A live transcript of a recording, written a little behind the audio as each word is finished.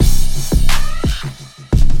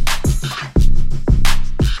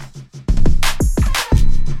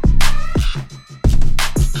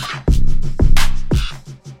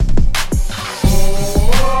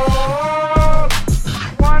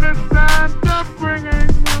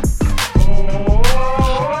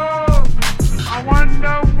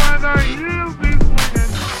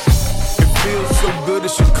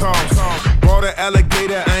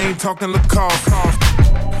talking Lacoste.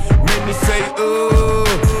 Made me say, ooh,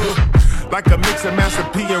 like a mix of Master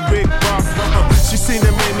P and Rick Ross. She seen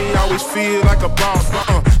it made me always feel like a boss.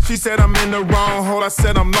 She said I'm in the wrong hole, I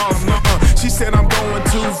said I'm lost. She said I'm going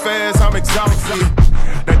too fast, I'm exhausted.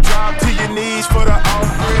 Now drop to your knees for the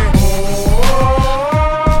offering.